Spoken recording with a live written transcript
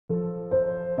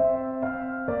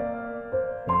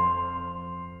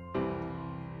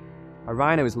A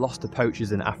rhino is lost to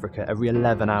poachers in Africa every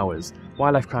 11 hours.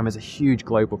 Wildlife crime is a huge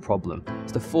global problem.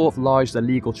 It's the fourth largest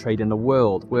illegal trade in the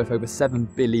world, worth over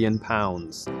 £7 billion.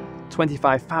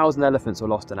 25,000 elephants were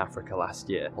lost in Africa last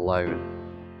year alone.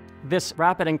 This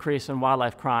rapid increase in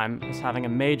wildlife crime is having a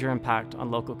major impact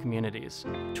on local communities.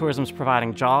 Tourism's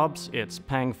providing jobs, it's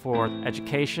paying for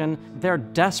education. They're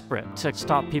desperate to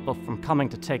stop people from coming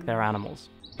to take their animals.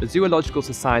 The Zoological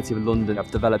Society of London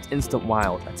have developed Instant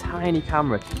Wild, a tiny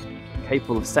camera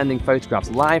capable of sending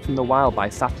photographs live from the wild by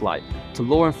satellite to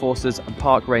law enforcers and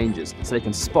park rangers so they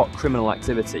can spot criminal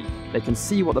activity. They can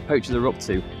see what the poachers are up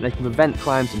to and they can prevent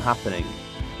crimes from happening.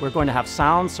 We're going to have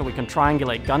sounds so we can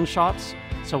triangulate gunshots,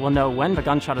 so we'll know when the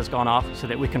gunshot has gone off so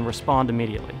that we can respond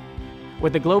immediately.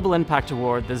 With the Global Impact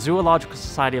Award, the Zoological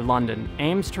Society of London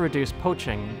aims to reduce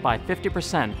poaching by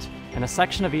 50% in a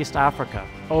section of East Africa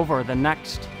over the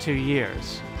next 2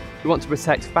 years. We want to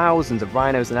protect thousands of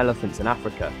rhinos and elephants in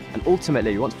Africa, and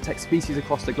ultimately we want to protect species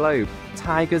across the globe,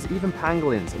 tigers, even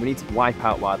pangolins, and we need to wipe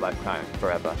out wildlife crime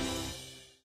forever.